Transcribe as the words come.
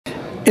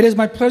It is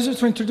my pleasure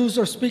to introduce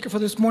our speaker for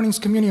this morning's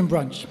communion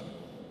brunch.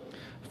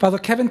 Father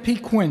Kevin P.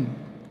 Quinn,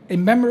 a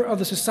member of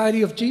the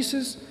Society of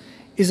Jesus,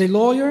 is a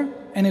lawyer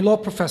and a law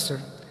professor.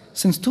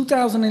 Since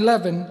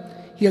 2011,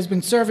 he has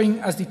been serving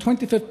as the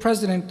 25th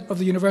president of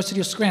the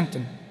University of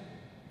Scranton.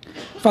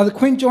 Father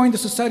Quinn joined the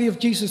Society of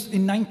Jesus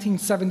in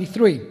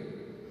 1973.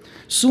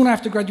 Soon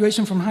after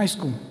graduation from high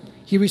school,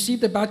 he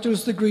received a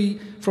bachelor's degree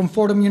from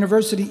Fordham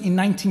University in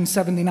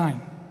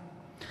 1979,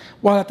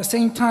 while at the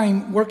same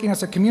time working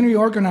as a community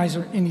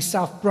organizer in the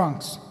South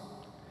Bronx.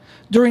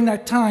 During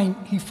that time,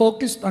 he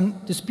focused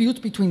on disputes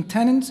between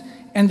tenants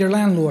and their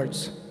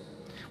landlords,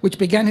 which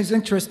began his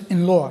interest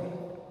in law.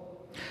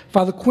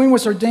 Father Quinn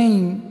was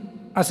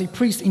ordained as a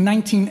priest in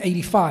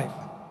 1985.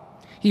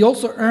 He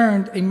also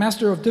earned a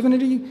Master of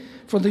Divinity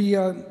from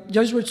the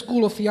Jesuit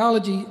School of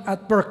Theology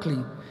at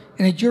Berkeley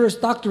and a Juris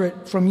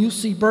Doctorate from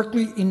UC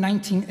Berkeley in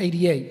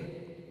 1988.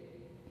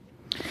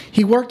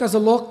 He worked as a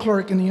law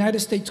clerk in the United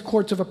States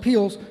Courts of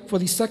Appeals for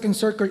the Second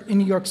Circuit in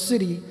New York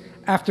City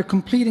after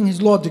completing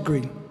his law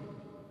degree.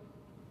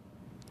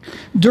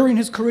 During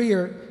his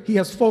career, he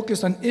has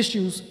focused on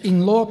issues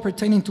in law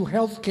pertaining to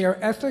healthcare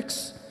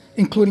ethics,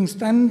 including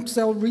stem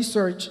cell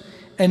research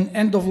and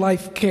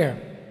end-of-life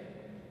care.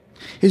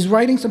 His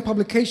writings and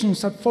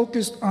publications have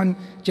focused on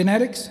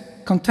genetics,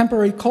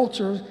 contemporary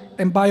culture,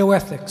 and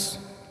bioethics.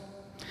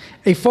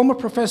 A former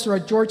professor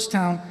at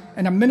Georgetown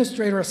and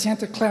administrator at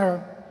Santa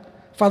Clara,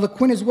 Father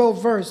Quinn is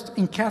well-versed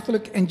in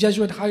Catholic and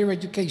Jesuit higher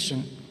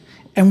education,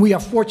 and we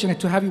are fortunate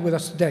to have you with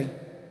us today.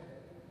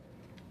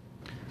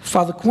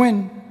 Father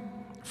Quinn?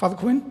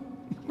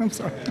 I'm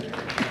sorry.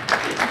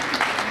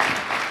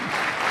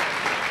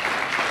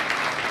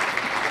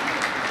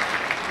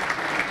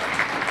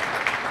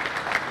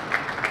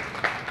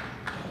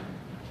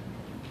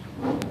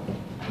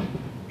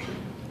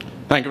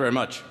 Thank you very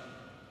much.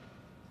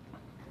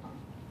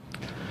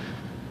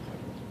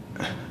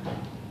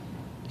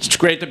 It's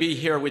great to be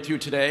here with you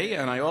today,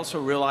 and I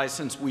also realize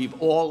since we've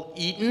all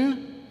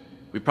eaten,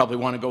 we probably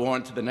want to go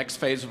on to the next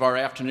phase of our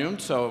afternoon,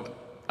 so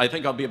I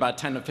think I'll be about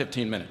 10 to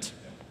 15 minutes.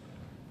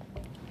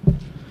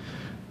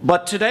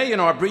 But today, in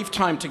our brief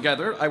time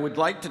together, I would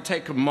like to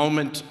take a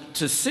moment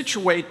to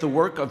situate the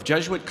work of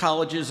Jesuit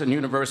colleges and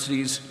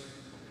universities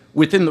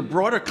within the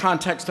broader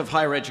context of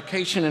higher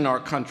education in our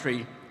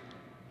country,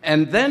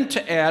 and then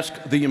to ask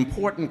the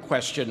important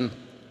question,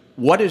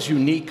 what is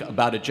unique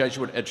about a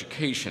Jesuit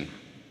education?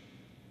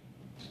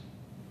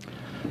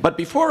 But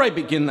before I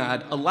begin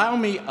that, allow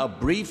me a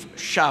brief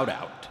shout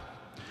out,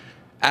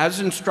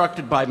 as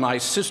instructed by my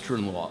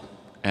sister-in-law.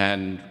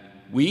 And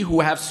we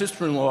who have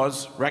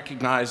sister-in-laws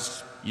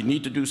recognize you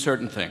need to do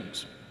certain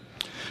things.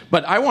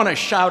 But I want to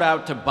shout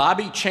out to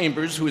Bobby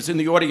Chambers, who is in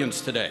the audience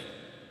today.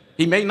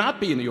 He may not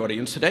be in the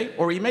audience today,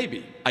 or he may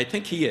be. I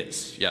think he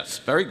is. Yes,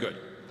 very good.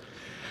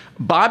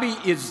 Bobby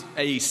is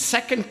a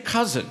second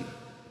cousin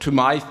to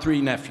my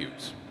three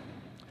nephews.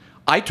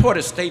 I taught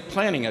estate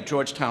planning at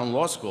Georgetown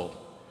Law School,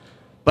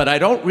 but I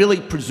don't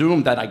really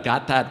presume that I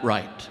got that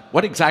right.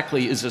 What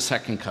exactly is a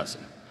second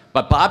cousin?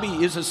 But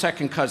Bobby is a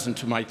second cousin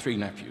to my three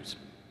nephews.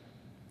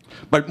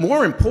 But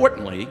more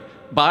importantly,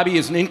 Bobby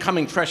is an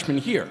incoming freshman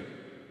here,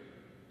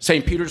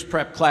 St. Peter's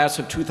Prep class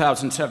of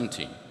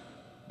 2017.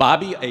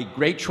 Bobby, a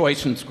great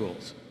choice in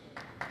schools.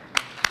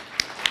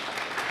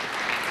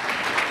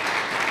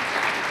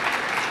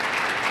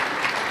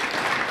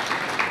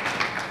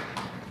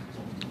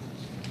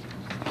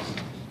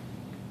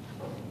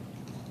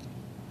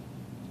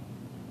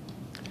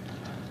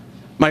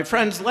 My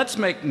friends, let's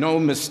make no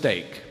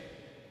mistake.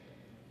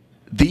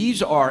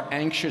 These are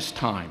anxious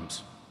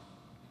times.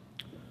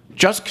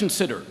 Just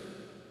consider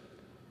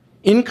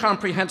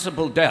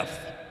incomprehensible death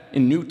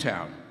in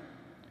Newtown,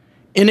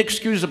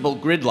 inexcusable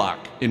gridlock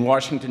in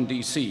Washington,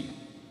 D.C.,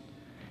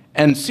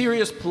 and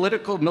serious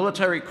political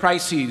military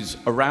crises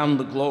around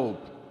the globe,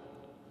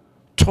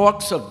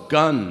 talks of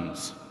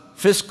guns,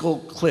 fiscal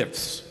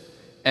cliffs,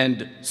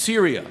 and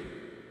Syria,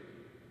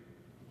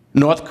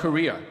 North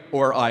Korea,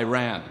 or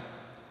Iran,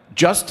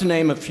 just to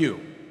name a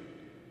few.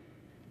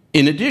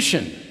 In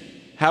addition,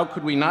 how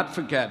could we not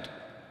forget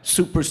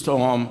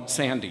Superstorm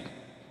Sandy?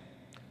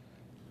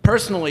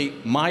 Personally,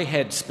 my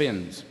head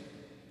spins.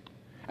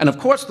 And of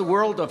course, the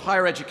world of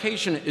higher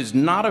education is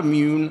not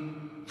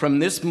immune from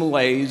this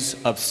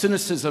malaise of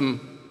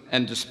cynicism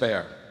and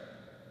despair.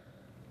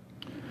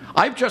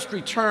 I've just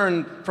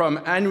returned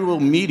from annual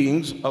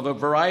meetings of a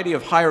variety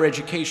of higher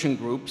education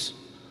groups,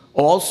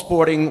 all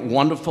sporting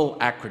wonderful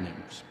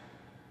acronyms.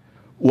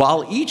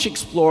 While each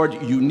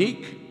explored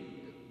unique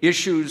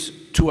issues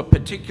to a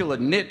particular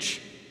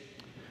niche,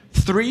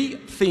 three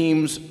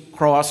themes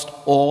crossed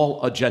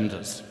all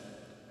agendas: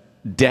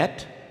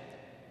 debt,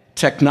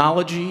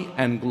 technology,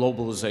 and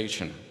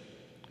globalization.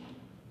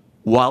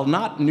 While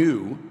not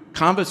new,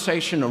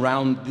 conversation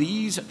around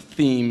these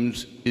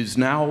themes is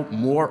now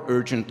more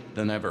urgent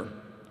than ever.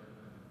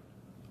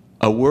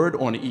 A word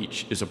on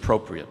each is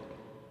appropriate.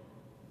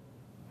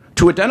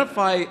 To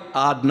identify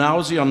ad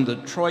nauseum the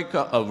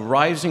troika of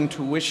rising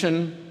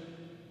tuition,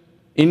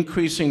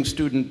 increasing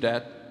student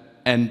debt,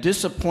 and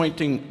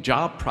disappointing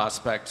job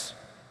prospects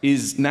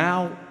is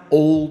now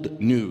old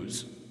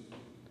news.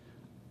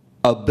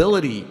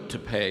 Ability to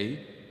pay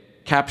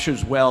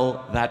captures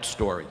well that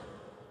story.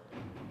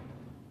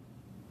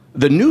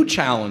 The new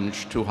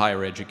challenge to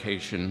higher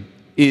education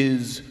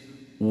is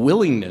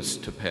willingness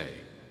to pay.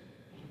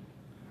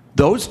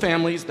 Those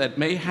families that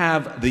may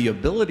have the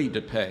ability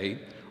to pay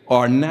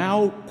are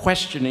now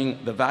questioning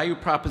the value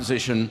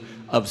proposition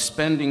of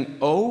spending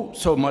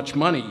so much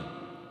money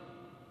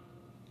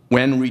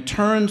when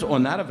returns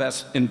on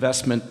that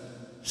investment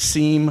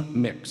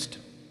seem mixed.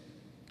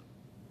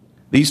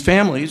 These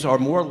families are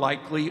more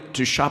likely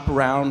to shop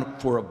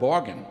around for a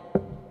bargain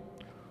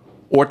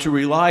or to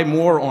rely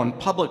more on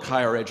public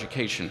higher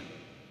education.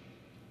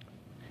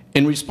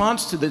 In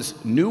response to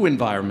this new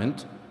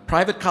environment,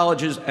 private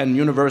colleges and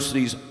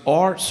universities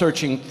are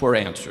searching for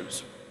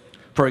answers.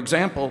 For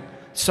example,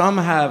 some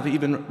have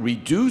even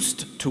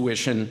reduced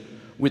tuition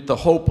with the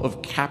hope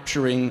of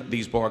capturing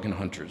these bargain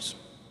hunters.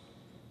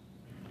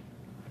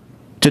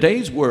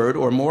 Today's word,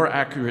 or more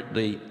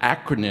accurately,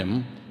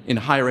 acronym in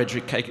higher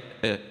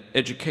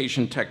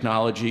education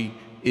technology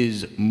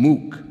is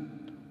MOOC,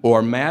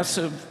 or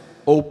Massive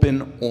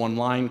Open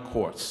Online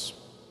Course.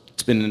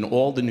 It's been in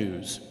all the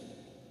news.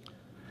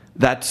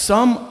 That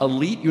some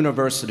elite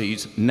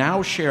universities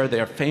now share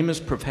their famous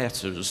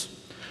professors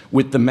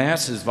with the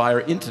masses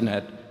via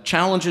internet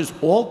challenges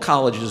all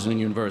colleges and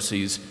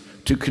universities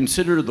to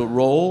consider the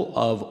role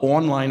of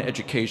online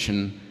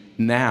education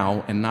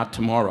now and not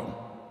tomorrow.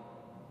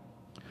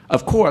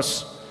 Of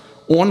course,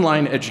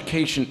 online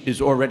education is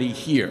already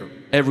here,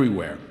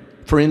 everywhere.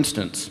 For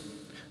instance,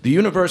 the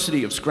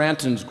University of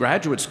Scranton's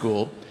graduate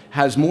school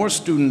has more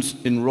students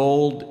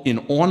enrolled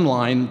in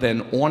online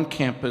than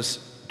on-campus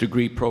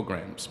degree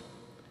programs.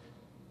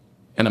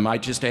 And I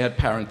might just add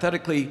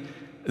parenthetically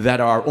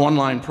that our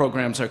online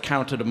programs are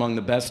counted among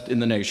the best in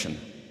the nation.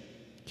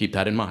 Keep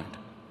that in mind.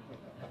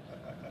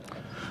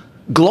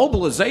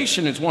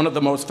 Globalization is one of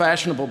the most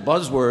fashionable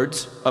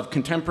buzzwords of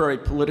contemporary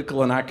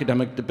political and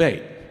academic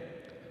debate.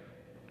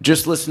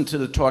 Just listen to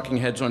the talking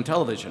heads on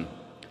television.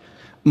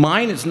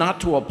 Mine is not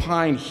to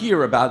opine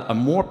here about a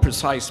more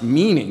precise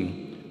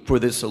meaning for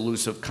this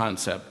elusive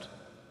concept,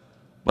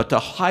 but to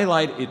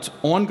highlight its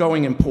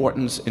ongoing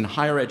importance in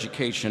higher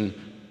education,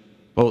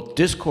 both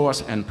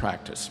discourse and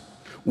practice.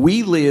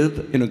 We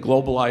live in a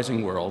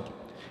globalizing world,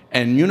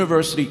 and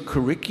university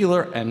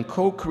curricular and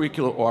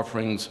co-curricular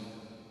offerings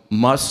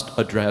must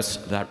address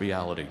that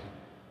reality.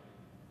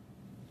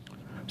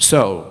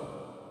 So,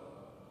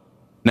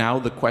 now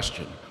the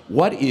question,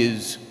 what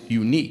is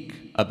unique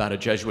about a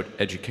Jesuit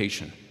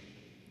education?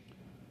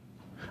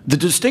 The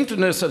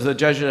distinctiveness of the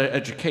Jesuit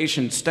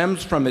education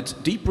stems from its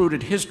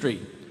deep-rooted history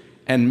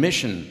and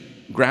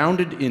mission,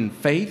 grounded in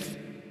faith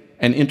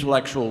and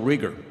intellectual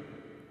rigor.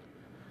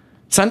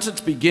 Since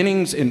its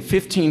beginnings in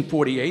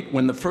 1548,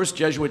 when the first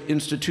Jesuit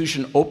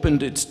institution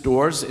opened its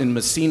doors in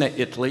Messina,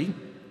 Italy,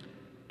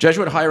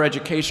 Jesuit higher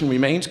education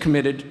remains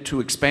committed to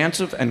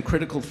expansive and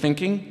critical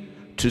thinking,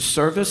 to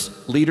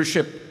service,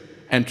 leadership,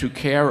 and to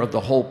care of the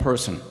whole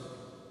person.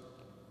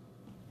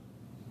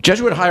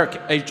 Jesuit higher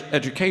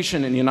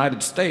education in the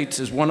United States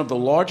is one of the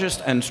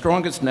largest and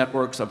strongest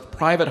networks of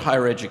private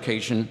higher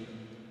education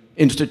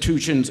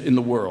institutions in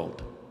the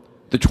world.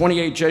 The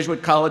 28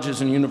 Jesuit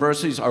colleges and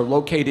universities are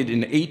located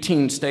in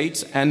 18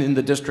 states and in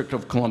the District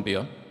of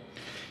Columbia,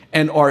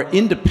 and are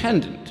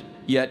independent,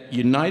 yet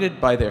united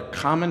by their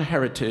common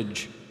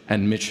heritage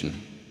and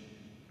mission.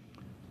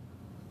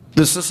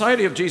 The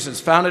Society of Jesus,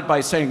 founded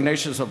by St.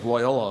 Ignatius of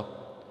Loyola,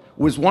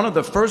 was one of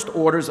the first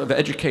orders of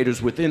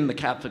educators within the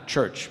Catholic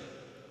Church.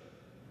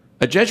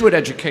 A Jesuit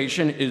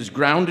education is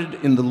grounded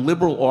in the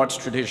liberal arts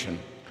tradition,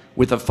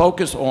 with a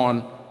focus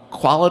on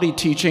quality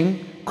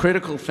teaching,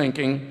 critical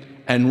thinking,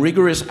 and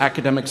rigorous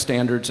academic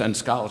standards and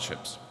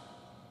scholarships.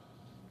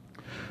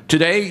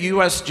 Today,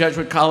 U.S.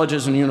 Jesuit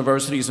colleges and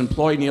universities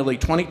employ nearly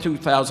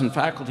 22,000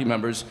 faculty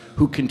members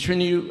who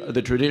continue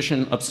the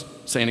tradition of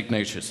St.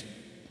 Ignatius.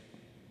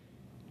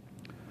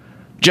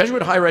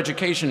 Jesuit higher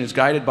education is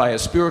guided by a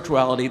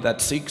spirituality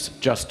that seeks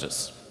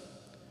justice.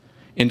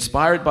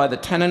 Inspired by the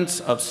tenets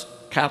of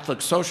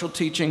Catholic social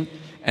teaching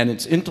and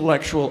its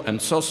intellectual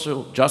and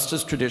social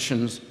justice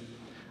traditions,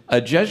 a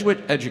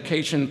Jesuit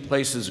education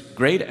places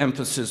great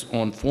emphasis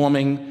on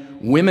forming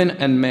women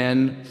and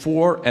men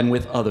for and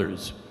with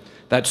others,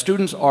 that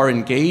students are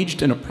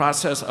engaged in a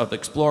process of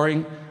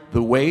exploring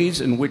the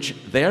ways in which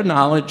their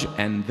knowledge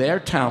and their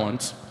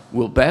talents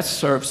will best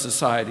serve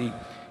society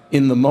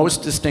in the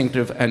most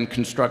distinctive and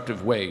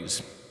constructive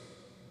ways.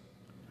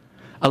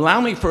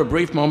 Allow me for a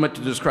brief moment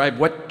to describe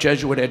what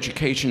Jesuit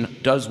education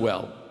does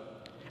well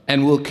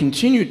and will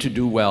continue to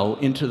do well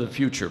into the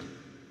future.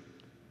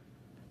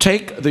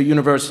 Take the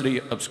University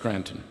of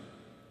Scranton.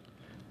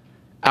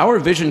 Our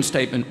vision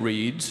statement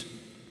reads,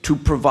 to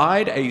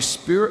provide a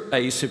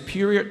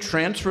superior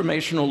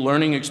transformational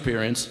learning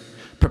experience,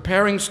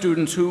 preparing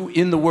students who,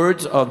 in the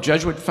words of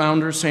Jesuit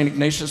founder St.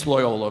 Ignatius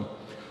Loyola,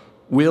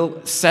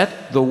 will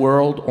set the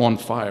world on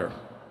fire.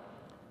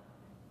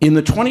 In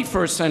the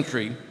 21st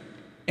century,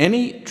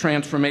 any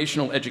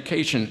transformational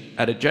education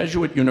at a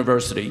Jesuit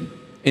university,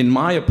 in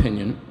my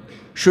opinion,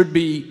 should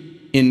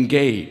be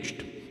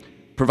engaged,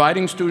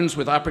 providing students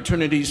with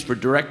opportunities for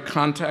direct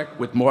contact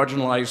with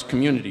marginalized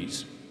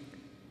communities,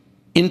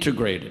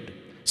 integrated,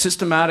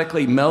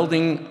 systematically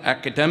melding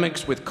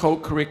academics with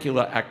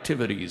co-curricular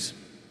activities,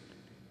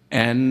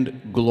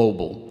 and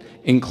global,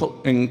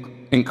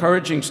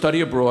 encouraging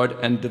study abroad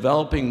and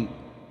developing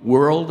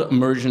world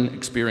immersion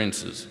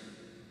experiences.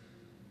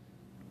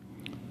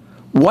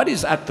 What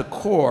is at the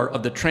core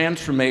of the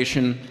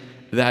transformation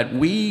that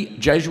we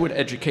Jesuit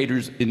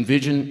educators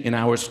envision in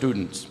our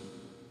students?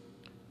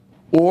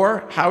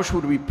 Or how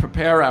should we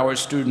prepare our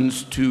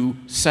students to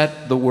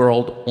set the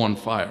world on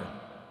fire?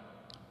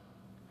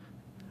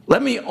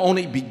 Let me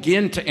only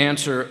begin to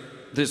answer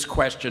this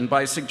question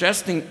by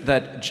suggesting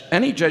that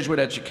any Jesuit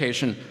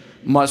education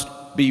must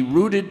be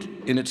rooted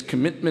in its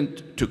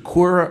commitment to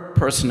cura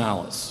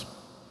personalis.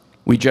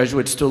 We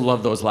Jesuits still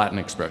love those Latin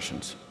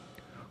expressions.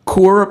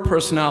 Cura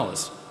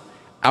personalis,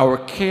 our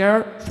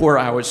care for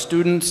our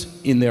students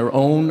in their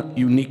own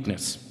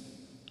uniqueness.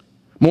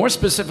 More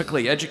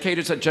specifically,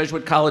 educators at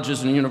Jesuit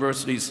colleges and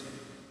universities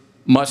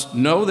must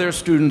know their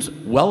students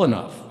well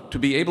enough to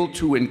be able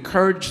to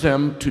encourage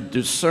them to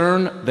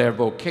discern their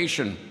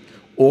vocation,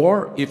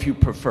 or, if you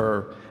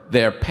prefer,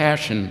 their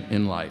passion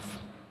in life.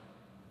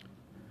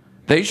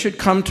 They should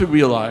come to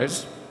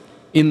realize,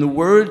 in the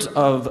words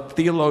of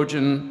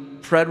theologian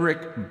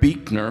Frederick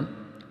Buechner,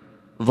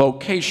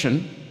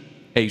 vocation,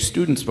 a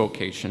student's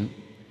vocation,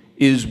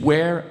 is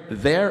where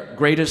their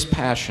greatest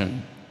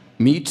passion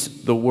meets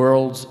the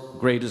world's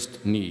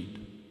greatest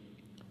need.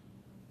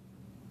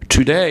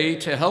 Today,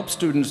 to help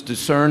students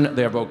discern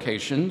their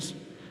vocations,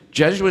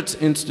 Jesuit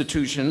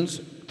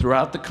institutions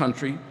throughout the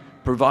country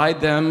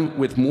provide them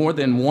with more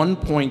than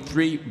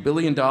 $1.3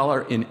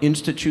 billion in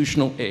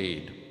institutional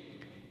aid,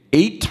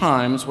 8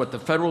 times what the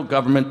federal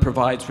government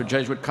provides for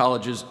Jesuit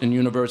colleges and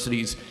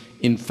universities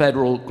in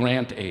federal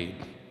grant aid.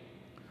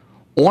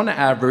 On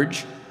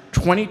average,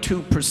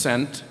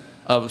 22%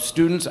 of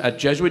students at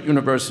Jesuit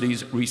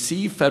universities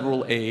receive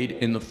federal aid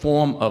in the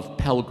form of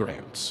Pell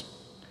Grants.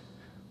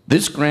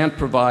 This grant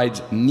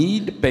provides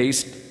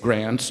need-based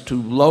grants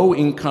to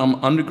low-income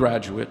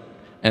undergraduate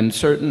and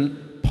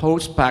certain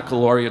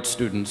post-baccalaureate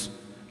students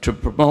to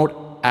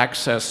promote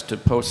access to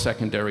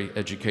post-secondary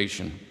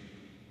education.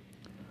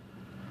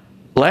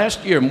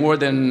 Last year, more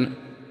than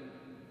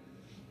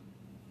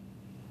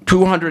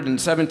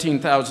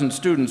 217,000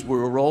 students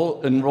were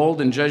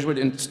enrolled in Jesuit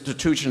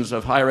institutions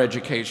of higher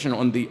education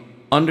on the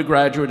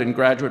undergraduate and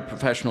graduate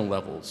professional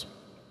levels.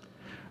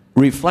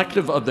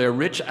 Reflective of their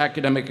rich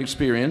academic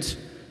experience,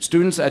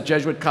 students at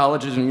Jesuit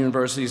colleges and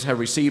universities have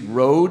received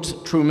Rhodes,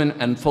 Truman,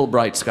 and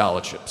Fulbright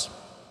scholarships.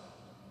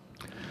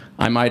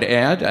 I might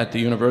add, at the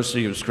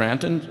University of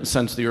Scranton,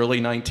 since the early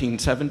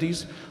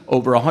 1970s,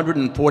 over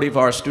 140 of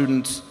our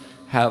students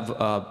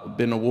have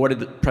been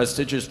awarded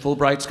prestigious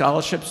Fulbright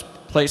scholarships,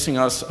 placing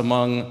us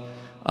among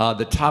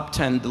the top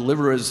 10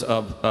 deliverers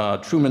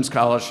of Truman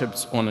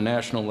scholarships on a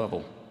national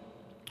level.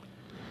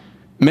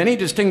 Many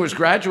distinguished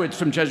graduates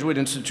from Jesuit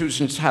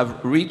institutions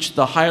have reached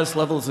the highest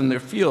levels in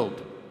their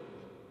field,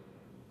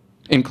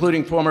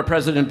 including former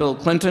President Bill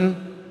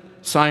Clinton,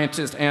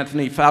 scientist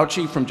Anthony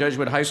Fauci from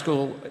Jesuit High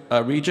School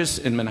Regis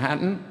in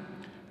Manhattan,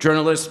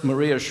 journalist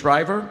Maria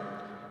Shriver,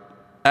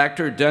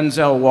 actor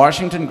Denzel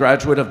Washington,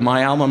 graduate of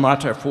my alma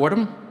mater,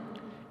 Fordham,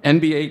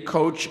 NBA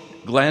coach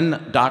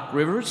Glenn Doc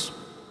Rivers.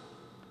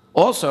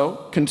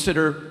 Also,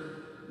 consider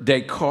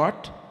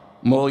Descartes,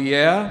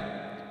 Molière,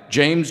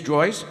 James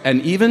Joyce,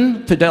 and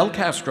even Fidel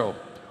Castro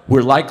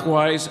were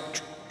likewise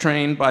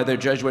trained by their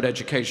Jesuit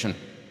education.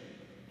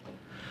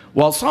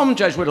 While some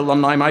Jesuit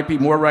alumni might be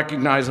more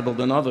recognizable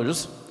than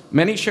others,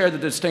 many share the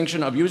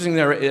distinction of using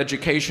their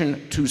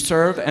education to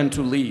serve and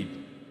to lead.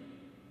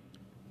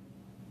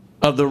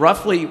 Of the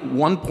roughly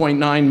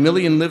 1.9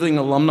 million living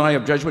alumni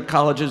of Jesuit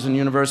colleges and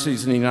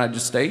universities in the United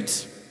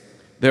States,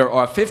 there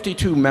are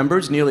 52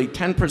 members, nearly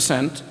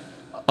 10%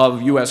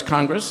 of U.S.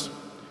 Congress,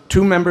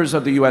 2 members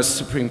of the U.S.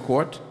 Supreme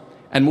Court,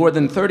 and more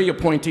than 30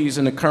 appointees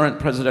in the current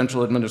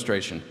presidential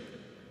administration.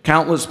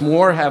 Countless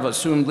more have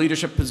assumed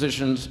leadership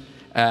positions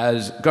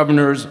as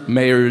governors,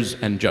 mayors,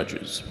 and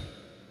judges.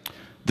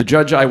 The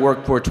judge I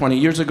worked for 20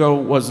 years ago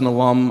was an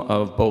alum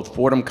of both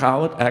Fordham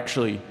College,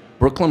 actually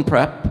Brooklyn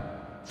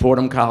Prep,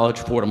 Fordham College,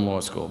 Fordham Law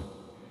School.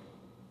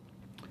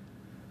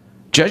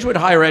 Jesuit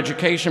higher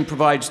education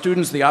provides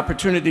students the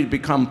opportunity to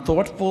become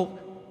thoughtful,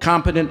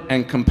 competent,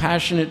 and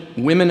compassionate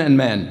women and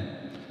men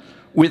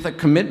with a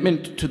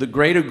commitment to the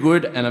greater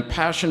good and a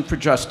passion for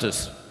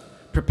justice,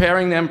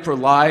 preparing them for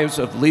lives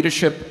of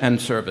leadership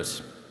and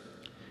service.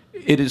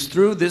 It is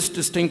through this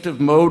distinctive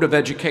mode of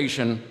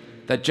education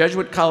that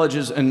Jesuit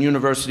colleges and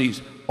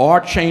universities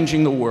are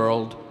changing the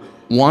world,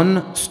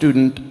 one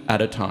student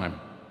at a time.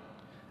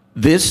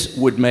 This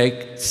would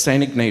make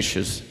St.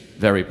 Ignatius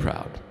very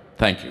proud.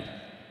 Thank you.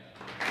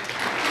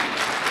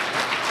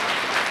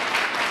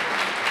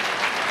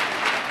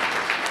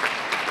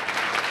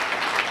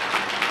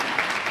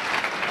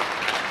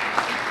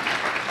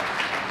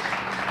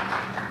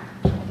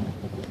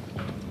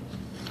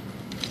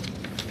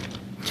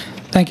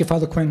 Thank you,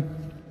 Father Quinn.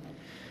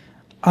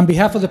 On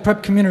behalf of the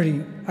Prep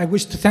community, I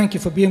wish to thank you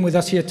for being with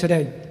us here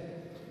today.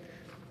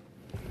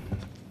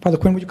 Father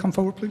Quinn, would you come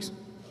forward, please?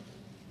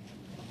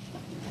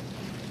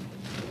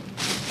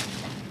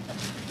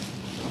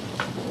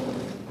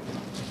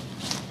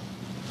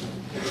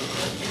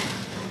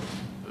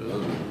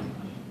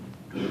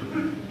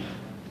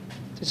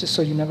 This is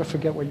so you never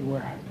forget where you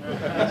were.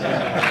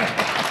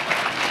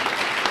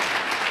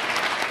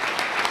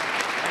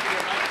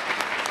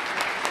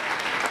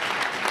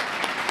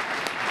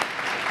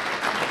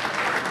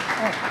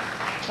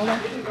 Hold on.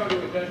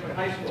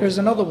 There's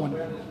another one.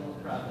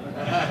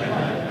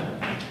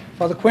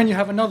 Father Quinn, you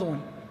have another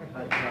one.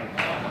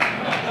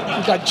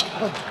 You got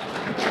jumped.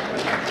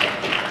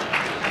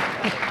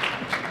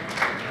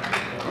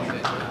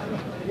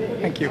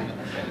 Thank you.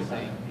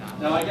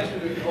 Now, I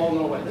guess we all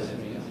know what this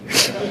means.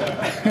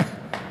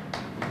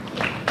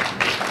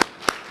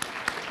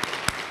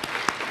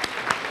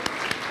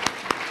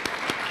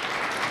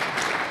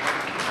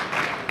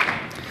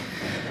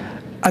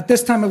 At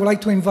this time, I would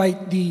like to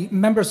invite the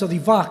members of the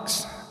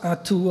Vox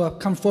to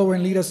come forward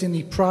and lead us in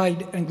the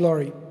Pride and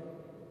Glory.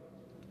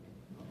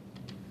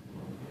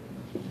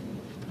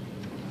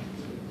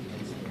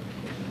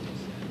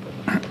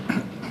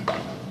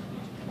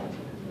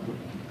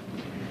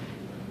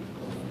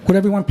 Would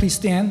everyone please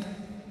stand?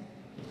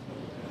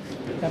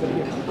 Have it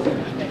here.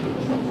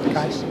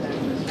 Guys,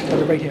 have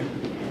it right here.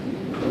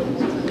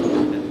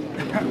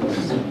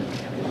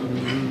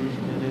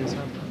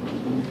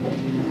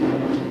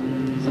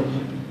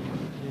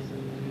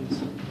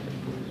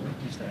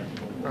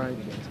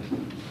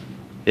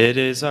 It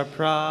is our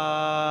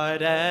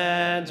pride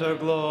and our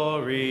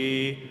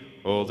glory,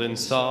 both in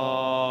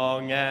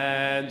song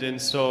and in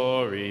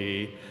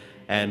story.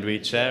 And we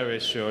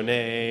cherish your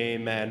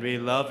name and we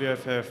love your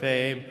fair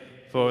fame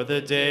for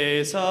the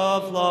days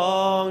of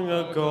long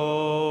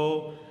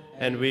ago.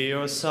 And we,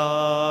 your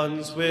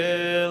sons,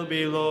 will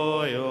be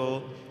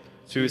loyal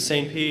to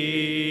St.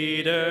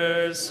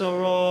 Peter's so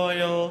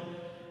royal.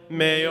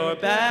 May your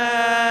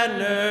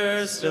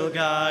banners still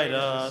guide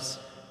us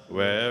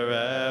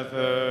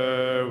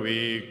wherever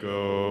we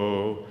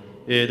go.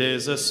 It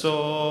is a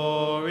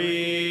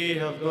story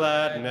of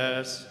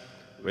gladness,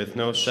 with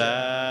no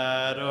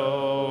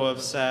shadow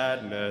of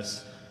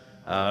sadness.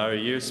 Our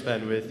years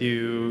spent with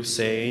you,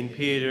 St.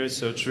 Peter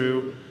so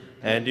true,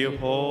 and you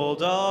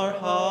hold our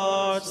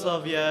hearts'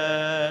 love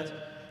yet.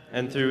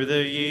 And through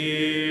the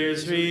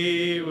years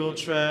we will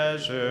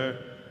treasure,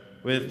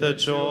 with the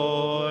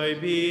joy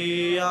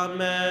beyond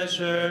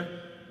measure,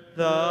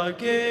 the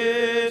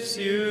gifts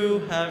you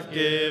have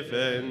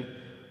given,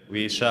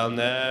 we shall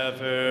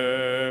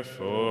never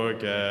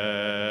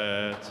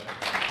forget.